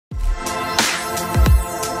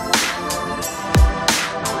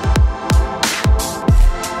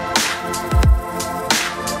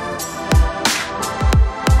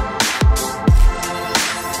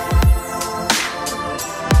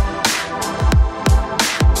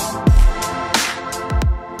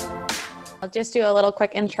just do a little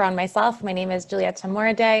quick intro on myself. My name is Julieta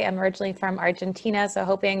Moradei. I'm originally from Argentina, so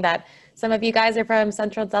hoping that some of you guys are from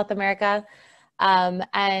Central and South America.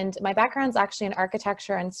 And my background is actually in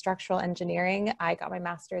architecture and structural engineering. I got my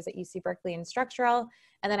master's at UC Berkeley in structural,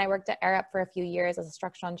 and then I worked at Arup for a few years as a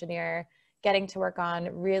structural engineer, getting to work on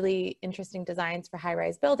really interesting designs for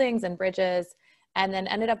high-rise buildings and bridges, and then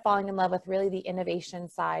ended up falling in love with really the innovation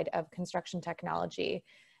side of construction technology.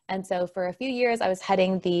 And so for a few years, I was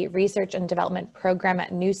heading the research and development program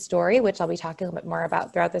at New Story, which I'll be talking a little bit more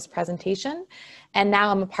about throughout this presentation. And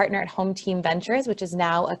now I'm a partner at Home Team Ventures, which is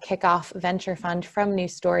now a kickoff venture fund from New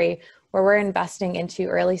Story, where we're investing into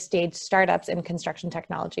early stage startups in construction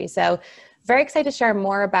technology. So very excited to share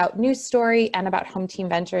more about New Story and about Home Team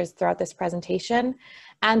Ventures throughout this presentation,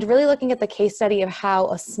 and really looking at the case study of how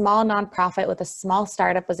a small nonprofit with a small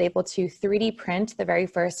startup was able to 3D print the very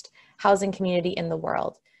first housing community in the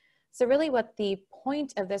world. So really what the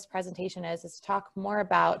point of this presentation is to talk more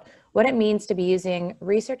about what it means to be using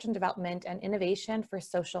research and development and innovation for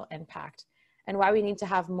social impact, and why we need to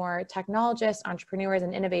have more technologists, entrepreneurs,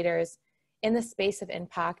 and innovators in the space of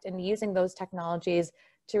impact and using those technologies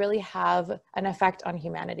to really have an effect on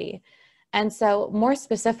humanity. And so more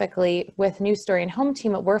specifically with New Story and Home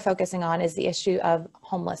Team, what we're focusing on is the issue of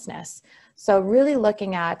homelessness. So really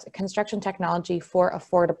looking at construction technology for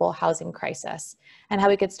affordable housing crisis and how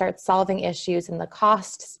we could start solving issues in the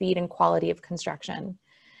cost, speed, and quality of construction.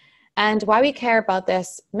 And why we care about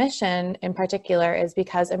this mission in particular is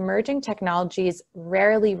because emerging technologies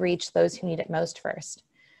rarely reach those who need it most first.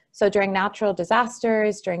 So during natural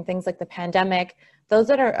disasters, during things like the pandemic, those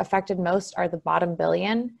that are affected most are the bottom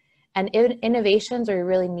billion. And innovations where we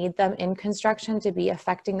really need them in construction to be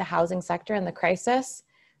affecting the housing sector and the crisis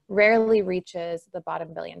rarely reaches the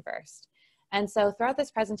bottom billion first. And so throughout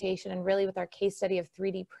this presentation, and really with our case study of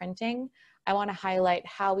 3D printing, I want to highlight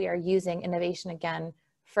how we are using innovation again,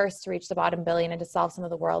 first to reach the bottom billion and to solve some of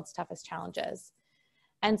the world's toughest challenges.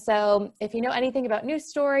 And so if you know anything about New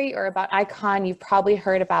Story or about Icon, you've probably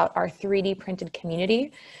heard about our 3D printed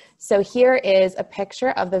community. So here is a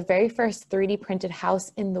picture of the very first 3D printed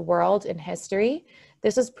house in the world in history.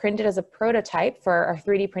 This was printed as a prototype for our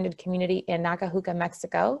 3D printed community in Nacajuca,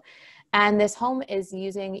 Mexico. And this home is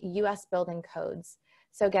using US building codes.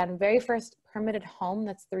 So again, very first permitted home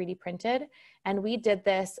that's 3D printed. And we did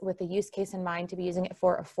this with the use case in mind to be using it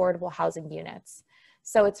for affordable housing units.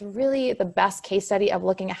 So it's really the best case study of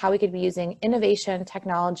looking at how we could be using innovation,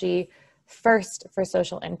 technology, first for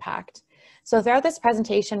social impact. So throughout this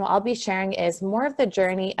presentation, what I'll be sharing is more of the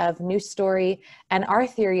journey of New Story and our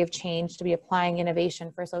theory of change to be applying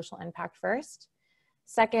innovation for social impact first.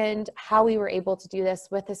 Second, how we were able to do this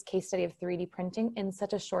with this case study of 3D printing in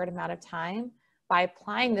such a short amount of time by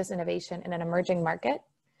applying this innovation in an emerging market.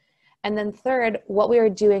 And then third, what we are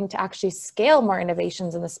doing to actually scale more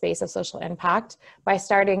innovations in the space of social impact by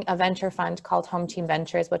starting a venture fund called Home Team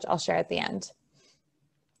Ventures, which I'll share at the end.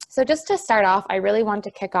 So just to start off, I really want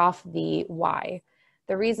to kick off the why,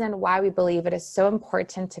 the reason why we believe it is so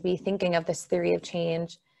important to be thinking of this theory of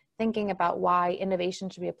change, thinking about why innovation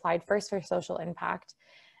should be applied first for social impact.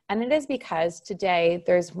 And it is because today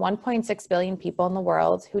there's 1.6 billion people in the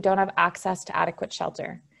world who don't have access to adequate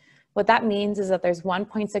shelter. What that means is that there's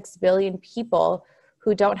 1.6 billion people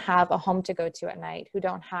who don't have a home to go to at night, who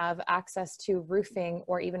don't have access to roofing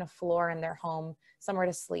or even a floor in their home, somewhere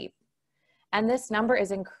to sleep. And this number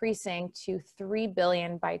is increasing to 3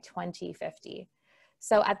 billion by 2050.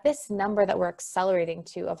 So at this number that we're accelerating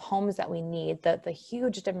to of homes that we need, the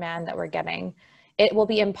huge demand that we're getting, it will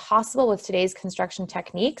be impossible with today's construction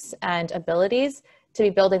techniques and abilities to be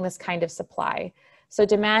building this kind of supply. So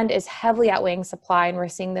demand is heavily outweighing supply, and we're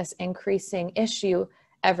seeing this increasing issue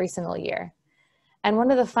every single year. And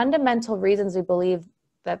one of the fundamental reasons we believe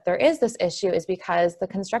that there is this issue is because the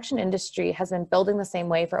construction industry has been building the same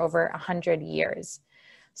way for over 100 years.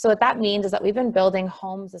 So what that means is that we've been building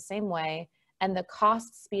homes the same way, and the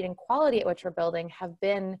cost, speed, and quality at which we're building have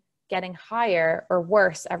been getting higher or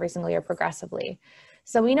worse every single year progressively.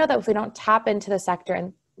 So we know that if we don't tap into the sector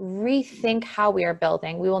and rethink how we are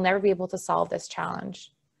building, we will never be able to solve this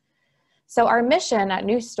challenge. So our mission at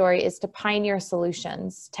New Story is to pioneer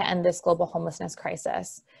solutions to end this global homelessness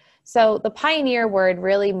crisis. So the pioneer word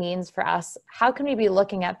really means for us, how can we be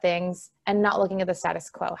looking at things and not looking at the status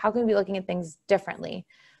quo? How can we be looking at things differently?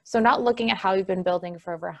 So not looking at how we've been building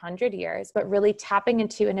for over 100 years, but really tapping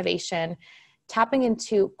into innovation, tapping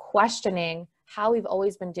into questioning how we've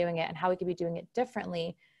always been doing it and how we could be doing it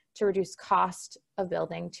differently to reduce cost of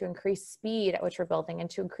building, to increase speed at which we're building, and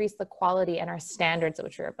to increase the quality and our standards at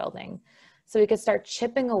which we're building. So we could start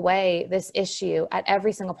chipping away this issue at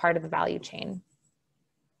every single part of the value chain.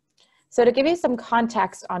 So to give you some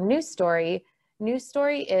context on News Story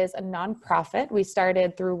is a nonprofit. We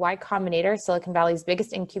started through Y Combinator, Silicon Valley's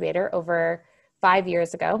biggest incubator, over 5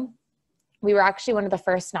 years ago. We were actually one of the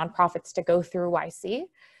first nonprofits to go through YC.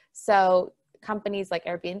 So companies like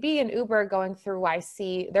Airbnb and Uber going through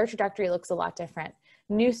YC, their trajectory looks a lot different.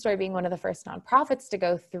 News Story being one of the first nonprofits to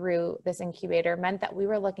go through this incubator meant that we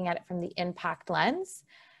were looking at it from the impact lens.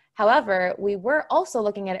 However, we were also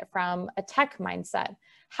looking at it from a tech mindset.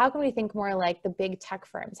 How can we think more like the big tech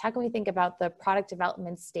firms? How can we think about the product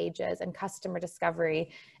development stages and customer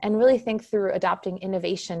discovery and really think through adopting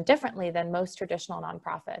innovation differently than most traditional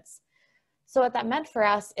nonprofits? So what that meant for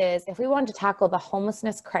us is if we wanted to tackle the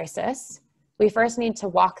homelessness crisis, we first need to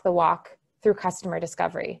walk the walk through customer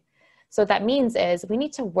discovery. So what that means is we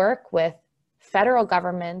need to work with federal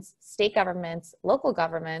governments, state governments, local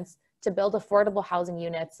governments to build affordable housing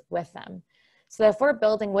units with them. So if we're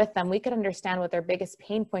building with them, we could understand what their biggest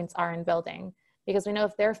pain points are in building, because we know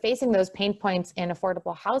if they're facing those pain points in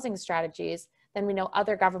affordable housing strategies, then we know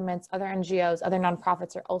other governments, other NGOs, other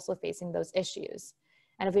nonprofits are also facing those issues.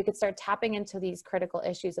 And if we could start tapping into these critical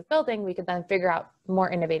issues of building, we could then figure out more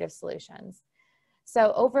innovative solutions.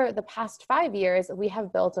 So over the past 5 years, we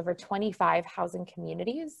have built over 25 housing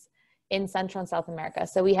communities in Central and South America.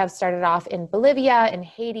 So we have started off in Bolivia, in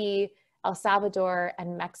Haiti, El Salvador,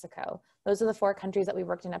 and Mexico. Those are the 4 countries that we've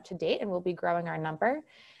worked in up to date, and we'll be growing our number.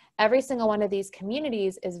 Every single one of these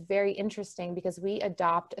communities is very interesting because we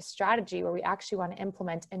adopt a strategy where we actually want to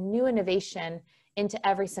implement a new innovation into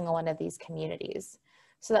every single one of these communities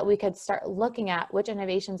so that we could start looking at which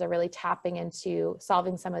innovations are really tapping into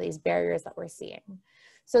solving some of these barriers that we're seeing.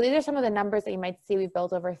 So these are some of the numbers that you might see. We've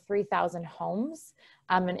built over 3,000 homes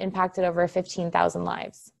and impacted over 15,000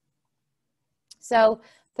 lives. So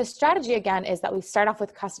the strategy, again, is that we start off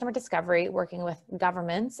with customer discovery, working with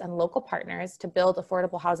governments and local partners to build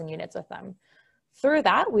affordable housing units with them. Through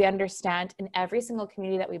that, we understand in every single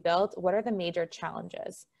community that we build, what are the major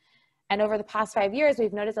challenges? And over the past 5 years,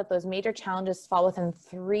 we've noticed that those major challenges fall within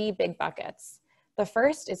 3 big buckets. The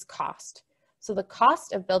first is cost. So the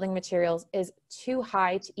cost of building materials is too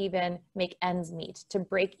high to even make ends meet, to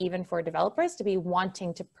break even for developers to be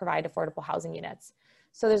wanting to provide affordable housing units.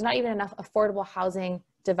 So there's not even enough affordable housing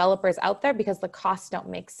developers out there because the costs don't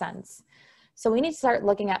make sense. So we need to start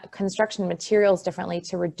looking at construction materials differently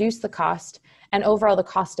to reduce the cost and overall the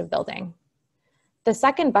cost of building. The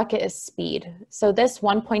second bucket is speed. So this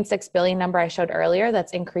 1.6 billion number I showed earlier,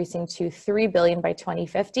 that's increasing to 3 billion by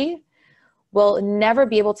 2050, will never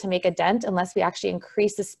be able to make a dent unless we actually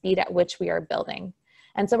increase the speed at which we are building.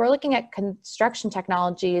 And so we're looking at construction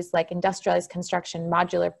technologies like industrialized construction,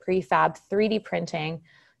 modular prefab, 3D printing,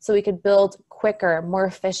 so we could build quicker, more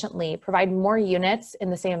efficiently, provide more units in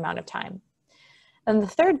the same amount of time. And the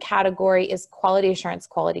third category is quality assurance,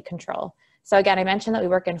 quality control. So again, I mentioned that we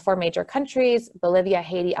work in 4 major countries: Bolivia,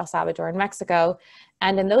 Haiti, El Salvador, and Mexico.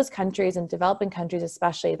 And in those countries, and developing countries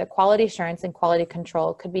especially, the quality assurance and quality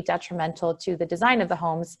control could be detrimental to the design of the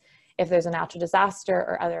homes if there's a natural disaster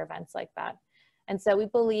or other events like that. And so we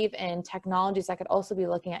believe in technologies that could also be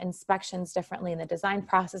looking at inspections differently in the design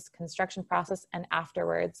process, construction process, and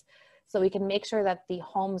afterwards, so we can make sure that the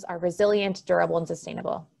homes are resilient, durable, and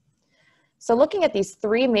sustainable. So looking at these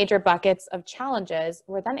 3 major buckets of challenges,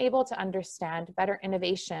 we're then able to understand better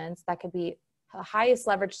innovations that could be the highest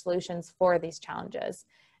leverage solutions for these challenges,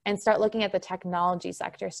 and start looking at the technology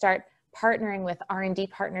sector, start partnering with R&D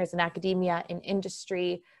partners in academia, in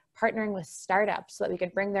industry, partnering with startups so that we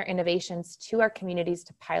could bring their innovations to our communities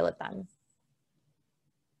to pilot them.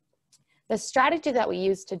 The strategy that we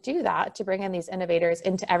use to do that, to bring in these innovators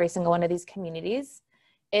into every single one of these communities,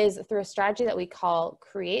 is through a strategy that we call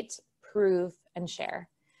create, prove, and share.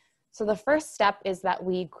 So the first step is that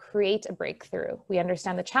we create a breakthrough. We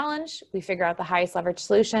understand the challenge, we figure out the highest leverage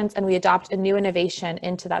solutions, and we adopt a new innovation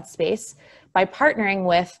into that space by partnering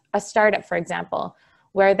with a startup, for example,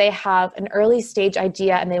 where they have an early stage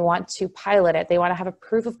idea and they want to pilot it. They want to have a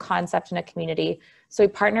proof of concept in a community. So we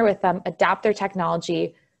partner with them, adapt their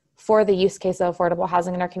technology for the use case of affordable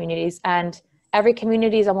housing in our communities. And every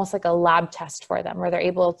community is almost like a lab test for them, where they're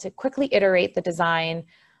able to quickly iterate the design,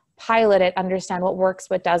 pilot it, understand what works,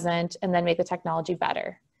 what doesn't, and then make the technology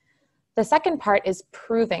better. The second part is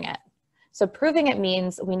proving it. So proving it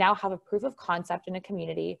means we now have a proof of concept in a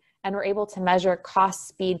community, and we're able to measure cost,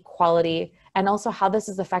 speed, quality, and also how this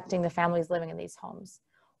is affecting the families living in these homes.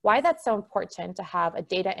 Why that's so important to have a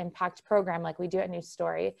data impact program like we do at News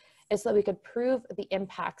Story is so that we could prove the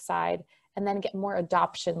impact side and then get more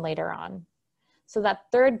adoption later on. So that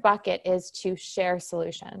third bucket is to share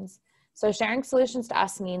solutions. So sharing solutions to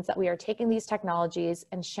us means that we are taking these technologies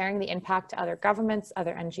and sharing the impact to other governments,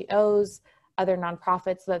 other NGOs, other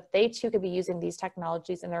nonprofits, so that they too could be using these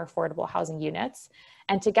technologies in their affordable housing units.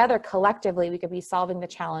 And together, collectively, we could be solving the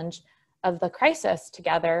challenge of the crisis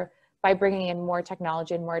together by bringing in more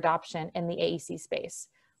technology and more adoption in the AEC space.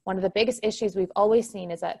 One of the biggest issues we've always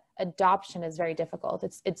seen is that adoption is very difficult.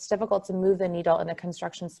 It's difficult to move the needle in the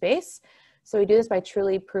construction space. So we do this by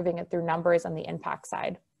truly proving it through numbers on the impact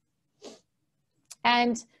side.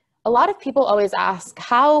 And a lot of people always ask,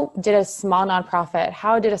 how did a small nonprofit,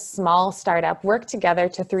 how did a small startup work together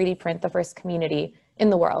to 3D print the first community in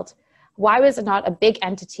the world? Why was it not a big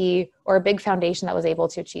entity or a big foundation that was able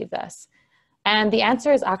to achieve this? And the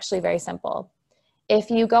answer is actually very simple.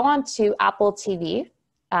 If you go on to Apple TV,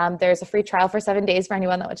 there's a free trial for 7 days for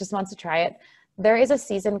anyone that just wants to try it. There is a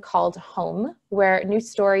season called Home, where a new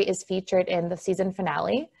story is featured in the season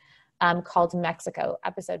finale called Mexico,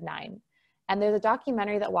 episode 9. And there's a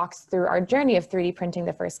documentary that walks through our journey of 3D printing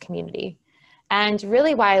the first community. And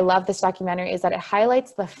really why I love this documentary is that it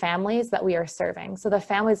highlights the families that we are serving. So the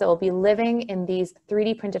families that will be living in these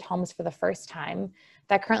 3D printed homes for the first time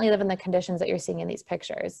that currently live in the conditions that you're seeing in these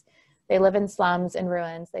pictures. They live in slums and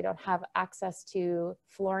ruins. They don't have access to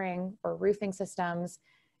flooring or roofing systems.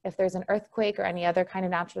 If there's an earthquake or any other kind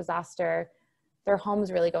of natural disaster, their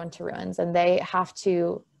homes really go into ruins, and they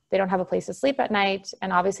don't have a place to sleep at night.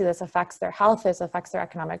 And obviously this affects their health, this affects their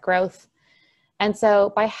economic growth. And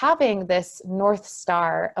so by having this North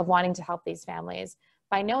Star of wanting to help these families,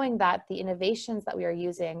 by knowing that the innovations that we are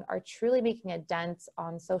using are truly making a dent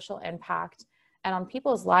on social impact and on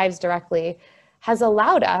people's lives directly, has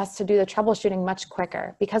allowed us to do the troubleshooting much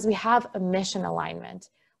quicker because we have a mission alignment.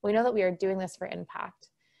 We know that we are doing this for impact.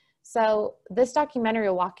 So this documentary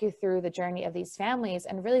will walk you through the journey of these families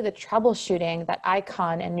and really the troubleshooting that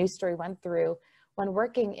Icon and News Story went through when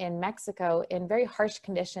working in Mexico in very harsh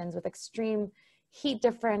conditions with extreme heat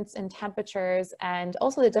difference in temperatures, and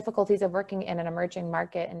also the difficulties of working in an emerging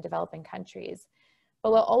market in developing countries.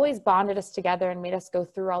 But what always bonded us together and made us go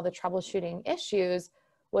through all the troubleshooting issues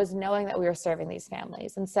was knowing that we were serving these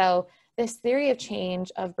families. And so this theory of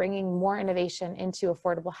change of bringing more innovation into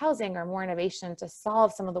affordable housing, or more innovation to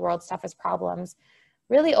solve some of the world's toughest problems,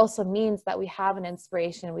 really also means that we have an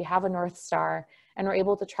inspiration, we have a North Star, and we're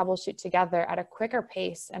able to troubleshoot together at a quicker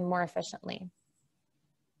pace and more efficiently.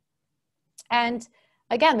 And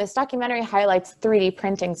again, this documentary highlights 3D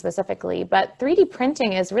printing specifically, but 3D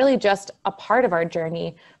printing is really just a part of our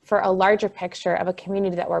journey for a larger picture of a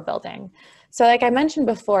community that we're building. So like I mentioned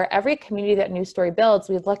before, every community that News Story builds,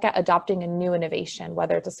 we look at adopting a new innovation,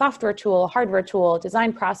 whether it's a software tool, hardware tool,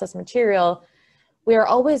 design process, material. We are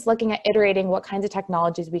always looking at iterating what kinds of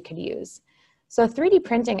technologies we could use. So 3D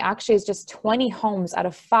printing actually is just 20 homes out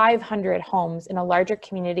of 500 homes in a larger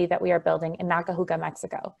community that we are building in Nacajuca,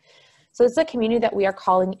 Mexico. So it's a community that we are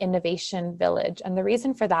calling Innovation Village. And the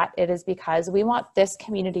reason for that, it is because we want this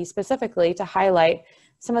community specifically to highlight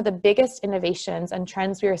some of the biggest innovations and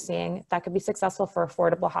trends we are seeing that could be successful for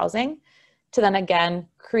affordable housing, to then again,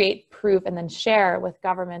 create, prove, and then share with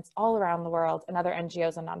governments all around the world and other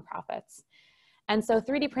NGOs and nonprofits. And so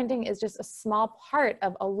 3D printing is just a small part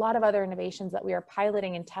of a lot of other innovations that we are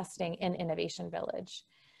piloting and testing in Innovation Village.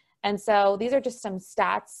 And so these are just some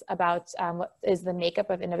stats about what is the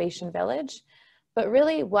makeup of Innovation Village. But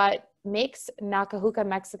really what makes Nacajuca,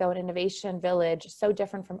 Mexico, an Innovation Village so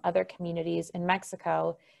different from other communities in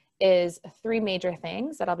Mexico is 3 major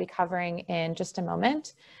things that I'll be covering in just a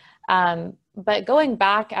moment. But going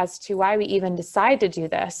back as to why we even decide to do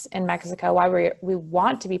this in Mexico, why we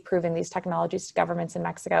want to be proving these technologies to governments in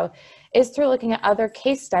Mexico, is through looking at other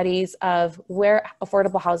case studies of where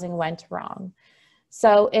affordable housing went wrong.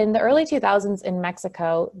 So in the early 2000s in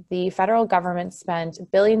Mexico, the federal government spent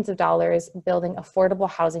billions of dollars building affordable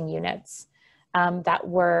housing units that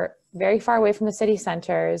were very far away from the city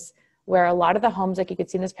centers, where a lot of the homes, like you could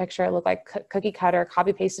see in this picture, look like cookie cutter,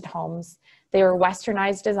 copy pasted homes. They were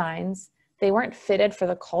westernized designs. They weren't fitted for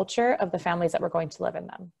the culture of the families that were going to live in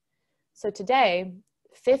them. So today,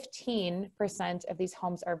 15% of these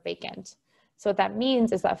homes are vacant. So what that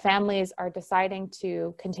means is that families are deciding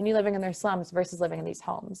to continue living in their slums versus living in these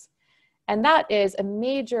homes. And that is a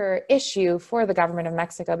major issue for the government of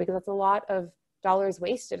Mexico, because that's a lot of dollars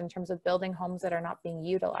wasted in terms of building homes that are not being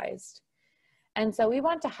utilized. And so we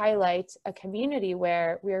want to highlight a community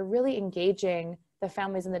where we are really engaging the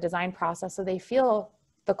families in the design process so they feel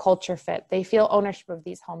the culture fit, they feel ownership of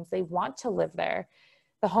these homes, they want to live there.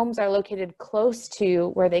 The homes are located close to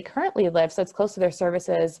where they currently live, so it's close to their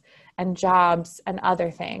services and jobs and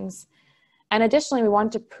other things. And additionally, we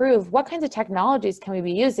wanted to prove what kinds of technologies can we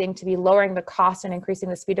be using to be lowering the cost and increasing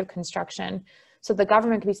the speed of construction so the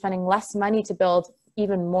government could be spending less money to build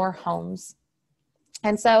even more homes.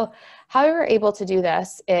 And so how we were able to do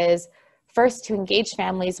this is, first, to engage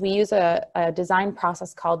families, we use a design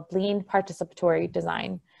process called lean participatory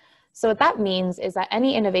design. So what that means is that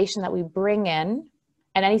any innovation that we bring in,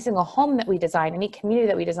 and any single home that we design, any community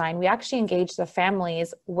that we design, we actually engage the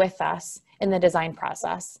families with us in the design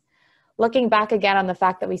process. Looking back again on the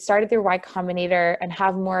fact that we started through Y Combinator and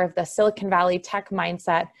have more of the Silicon Valley tech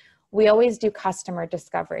mindset, we always do customer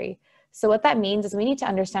discovery. So what that means is we need to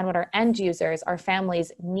understand what our end users, our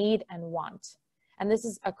families, need and want. And this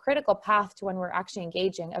is a critical path to when we're actually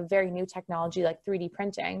engaging a very new technology like 3D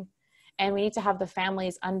printing. And we need to have the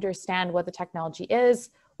families understand what the technology is,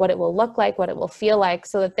 what it will look like, what it will feel like,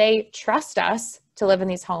 so that they trust us to live in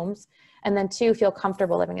these homes, and then two, feel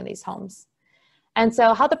comfortable living in these homes. And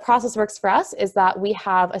so how the process works for us is that we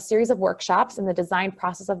have a series of workshops in the design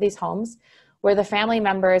process of these homes where the family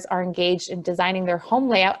members are engaged in designing their home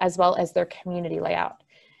layout as well as their community layout.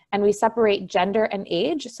 And we separate gender and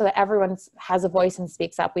age so that everyone has a voice and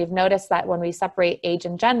speaks up. We've noticed that when we separate age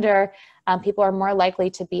and gender, people are more likely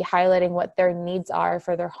to be highlighting what their needs are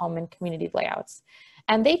for their home and community layouts.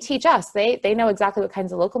 And they teach us, they know exactly what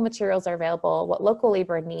kinds of local materials are available, what local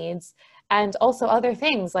labor needs, and also other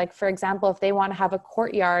things, like, for example, if they want to have a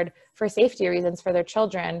courtyard for safety reasons for their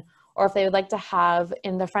children, or if they would like to have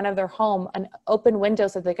in the front of their home an open window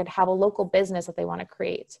so they could have a local business that they want to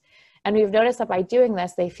create. And we've noticed that by doing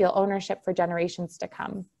this, they feel ownership for generations to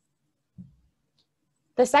come.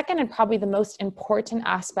 The second and probably the most important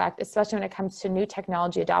aspect, especially when it comes to new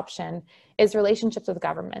technology adoption, is relationships with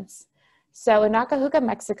governments. So in Acapulco,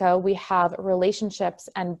 Mexico, we have relationships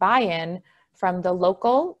and buy-in from the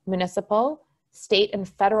local, municipal, state, and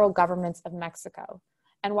federal governments of Mexico.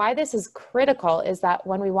 And why this is critical is that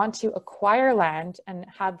when we want to acquire land and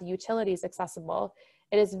have the utilities accessible,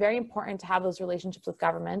 it is very important to have those relationships with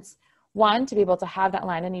governments. One, to be able to have that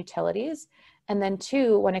land and utilities, and then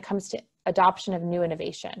two, when it comes to adoption of new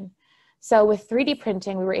innovation. So with 3D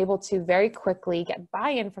printing, we were able to very quickly get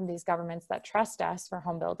buy-in from these governments that trust us for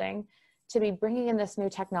home building to be bringing in this new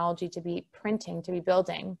technology, to be printing, to be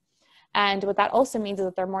building. And what that also means is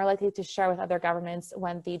that they're more likely to share with other governments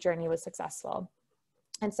when the journey was successful.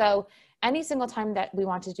 And so any single time that we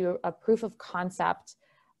want to do a proof of concept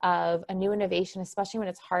of a new innovation, especially when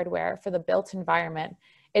it's hardware for the built environment,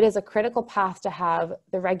 it is a critical path to have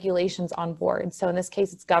the regulations on board. So in this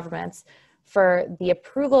case, it's governments for the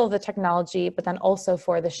approval of the technology, but then also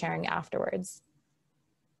for the sharing afterwards.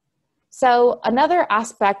 So another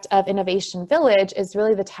aspect of Innovation Village is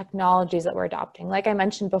really the technologies that we're adopting. Like I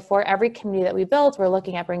mentioned before, every community that we build, we're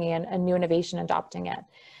looking at bringing in a new innovation, adopting it.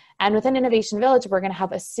 And within Innovation Village, we're going to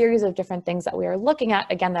have a series of different things that we are looking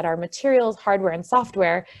at, again, that are materials, hardware, and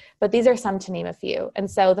software, but these are some to name a few.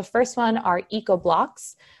 And so the first one are eco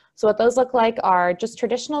blocks. So what those look like are just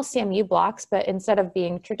traditional CMU blocks, but instead of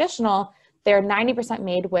being traditional, they're 90%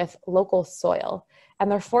 made with local soil,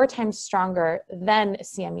 and they're 4 times stronger than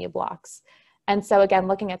CMU blocks. And so again,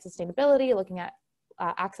 looking at sustainability, looking at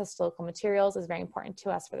access to local materials is very important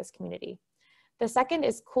to us for this community. The second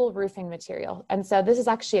is cool roofing material. And so this is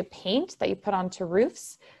actually a paint that you put onto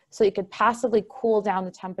roofs so you could passively cool down the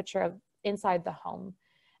temperature of inside the home.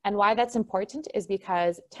 And why that's important is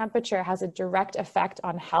because temperature has a direct effect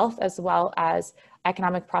on health as well as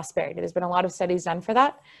economic prosperity. There's been a lot of studies done for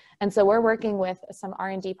that. And so we're working with some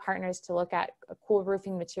R&D partners to look at cool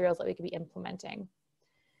roofing materials that we could be implementing.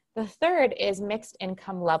 The third is mixed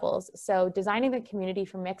income levels. So designing the community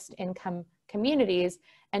for mixed income communities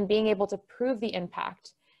and being able to prove the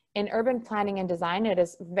impact. In urban planning and design, it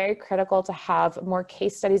is very critical to have more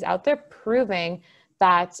case studies out there proving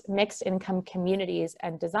that mixed income communities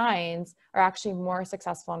and designs are actually more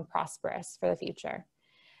successful and prosperous for the future.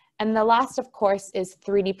 And the last, of course, is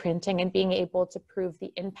 3D printing and being able to prove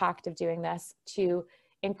the impact of doing this to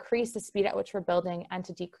increase the speed at which we're building and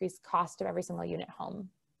to decrease cost of every single unit home.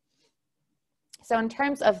 So in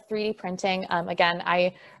terms of 3D printing, again,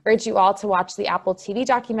 I urge you all to watch the Apple TV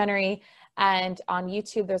documentary, and on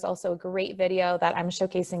YouTube, there's also a great video that I'm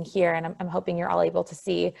showcasing here, and I'm hoping you're all able to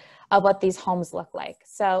see what these homes look like.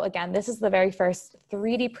 So again, this is the very first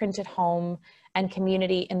 3D printed home and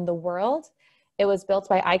community in the world. It was built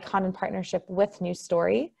by Icon in partnership with New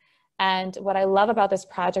Story. And what I love about this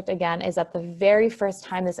project, again, is that the very first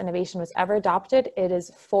time this innovation was ever adopted, it is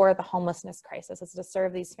for the homelessness crisis. It's to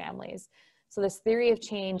serve these families. So this theory of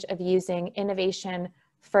change of using innovation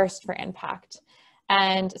first for impact.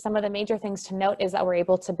 And some of the major things to note is that we're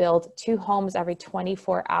able to build 2 homes every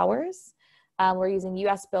 24 hours. We're using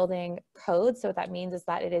US building codes. So what that means is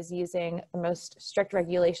that it is using the most strict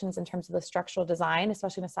regulations in terms of the structural design,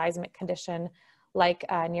 especially in a seismic condition like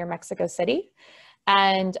near Mexico City.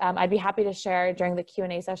 And I'd be happy to share during the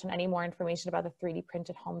Q&A session any more information about the 3D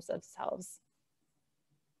printed homes themselves.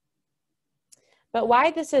 But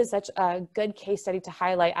why this is such a good case study to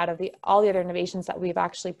highlight out of all the other innovations that we've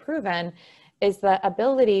actually proven is the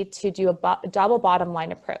ability to do a double bottom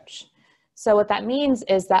line approach. So what that means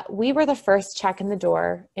is that we were the first check in the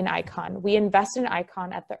door in ICON. We invested in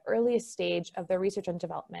ICON at the earliest stage of their research and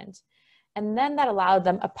development. And then that allowed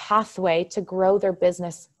them a pathway to grow their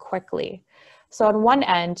business quickly. So on one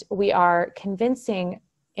end, we are convincing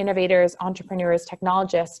innovators, entrepreneurs,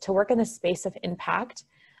 technologists to work in the space of impact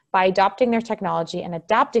by adopting their technology and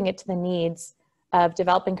adapting it to the needs of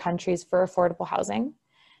developing countries for affordable housing.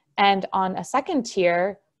 And on a second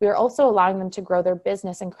tier, we are also allowing them to grow their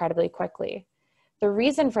business incredibly quickly. The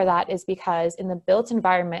reason for that is because in the built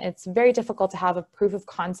environment, it's very difficult to have a proof of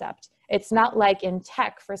concept. It's not like in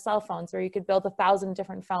tech for cell phones where you could build 1,000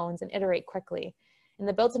 different phones and iterate quickly. In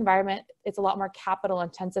the built environment, it's a lot more capital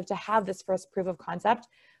intensive to have this first proof of concept,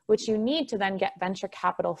 which you need to then get venture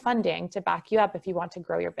capital funding to back you up if you want to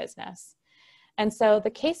grow your business. And so the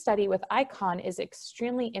case study with ICON is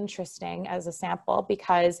extremely interesting as a sample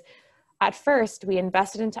because at first we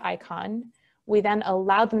invested into ICON. We then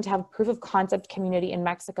allowed them to have a proof of concept community in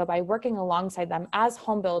Mexico by working alongside them as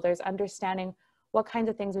home builders, understanding what kinds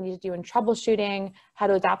of things we need to do in troubleshooting, how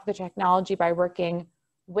to adapt the technology by working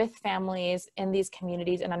with families in these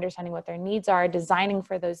communities and understanding what their needs are, designing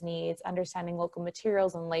for those needs, understanding local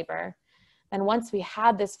materials and labor. And once we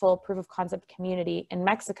had this full proof of concept community in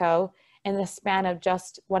Mexico in the span of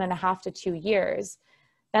just 1.5 to 2 years,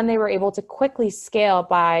 then they were able to quickly scale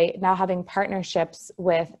by now having partnerships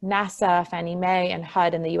with NASA, Fannie Mae, and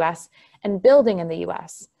HUD in the US and building in the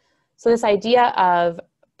US. So this idea of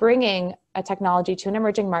bringing a technology to an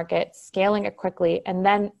emerging market, scaling it quickly, and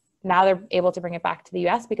then now they're able to bring it back to the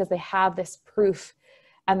US because they have this proof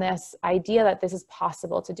and this idea that this is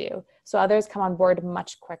possible to do. So others come on board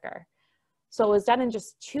much quicker. So it was done in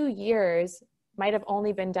just 2 years, might have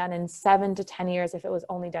only been done in 7 to 10 years if it was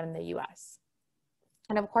only done in the US.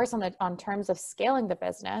 And of course, on terms of scaling the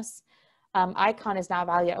business, ICON is now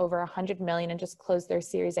valued at over 100 million and just closed their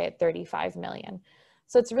Series A at 35 million.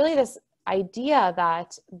 So it's really this idea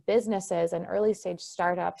that businesses and early stage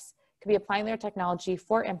startups could be applying their technology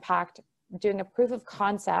for impact, doing a proof of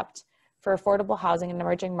concept for affordable housing in an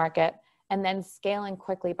emerging market, and then scaling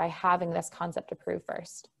quickly by having this concept approved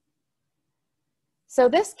first. So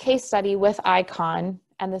this case study with ICON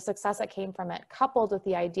and the success that came from it, coupled with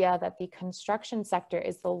the idea that the construction sector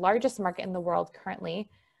is the largest market in the world currently,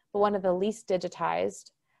 but one of the least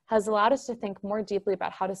digitized, has allowed us to think more deeply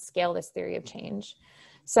about how to scale this theory of change.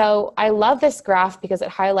 So I love this graph because it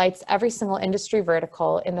highlights every single industry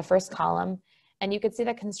vertical in the first column. And you can see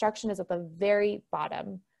that construction is at the very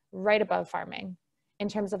bottom, right above farming, in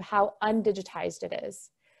terms of how undigitized it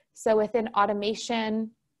is. So within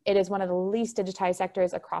automation, it is one of the least digitized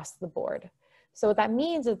sectors across the board. So what that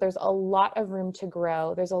means is there's a lot of room to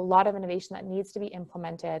grow. There's a lot of innovation that needs to be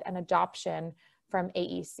implemented and adoption from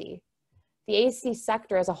AEC. The AEC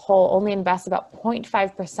sector as a whole only invests about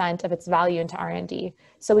 0.5% of its value into R&D.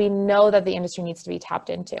 So we know that the industry needs to be tapped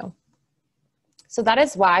into. So that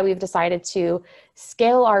is why we've decided to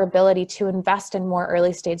scale our ability to invest in more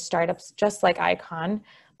early stage startups, just like ICON,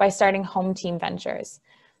 by starting Home Team Ventures.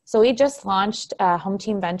 So we just launched Home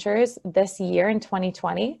Team Ventures this year in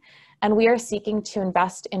 2020, and we are seeking to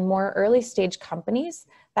invest in more early stage companies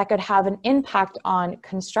that could have an impact on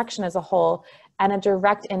construction as a whole and a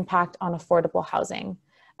direct impact on affordable housing.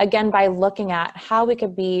 Again, by looking at how we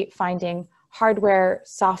could be finding hardware,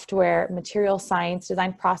 software, material science,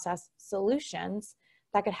 design process solutions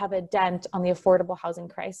that could have a dent on the affordable housing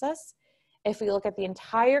crisis. If we look at the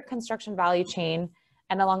entire construction value chain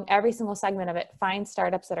and along every single segment of it, find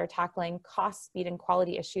startups that are tackling cost, speed, and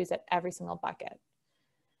quality issues at every single bucket.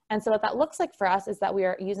 And so what that looks like for us is that we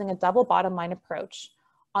are using a double bottom line approach.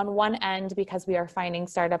 On one end, because we are finding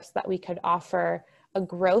startups that we could offer a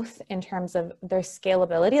growth in terms of their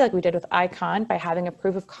scalability, like we did with ICON, by having a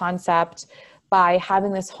proof of concept, by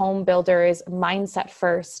having this home builders mindset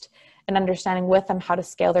first, and understanding with them how to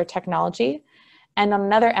scale their technology. And on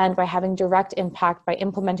another end, by having direct impact by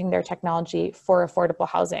implementing their technology for affordable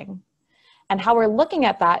housing. And how we're looking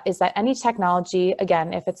at that is that any technology,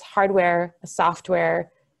 again, if it's hardware,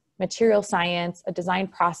 software, material science, a design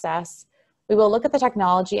process, we will look at the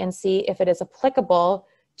technology and see if it is applicable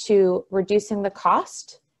to reducing the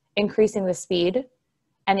cost, increasing the speed,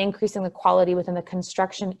 and increasing the quality within the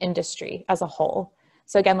construction industry as a whole.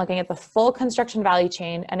 So again, looking at the full construction value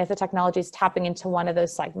chain and if the technology is tapping into one of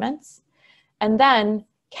those segments. And then,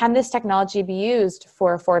 can this technology be used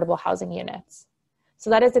for affordable housing units? So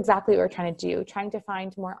that is exactly what we're trying to do, trying to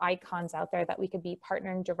find more icons out there that we could be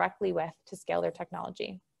partnering directly with to scale their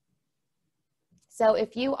technology. So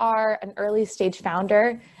if you are an early stage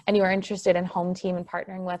founder and you are interested in Home Team and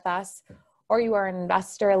partnering with us, or you are an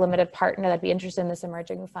investor, a limited partner that'd be interested in this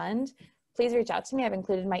emerging fund, please reach out to me. I've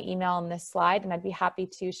included my email on this slide and I'd be happy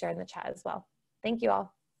to share in the chat as well. Thank you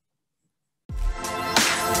all.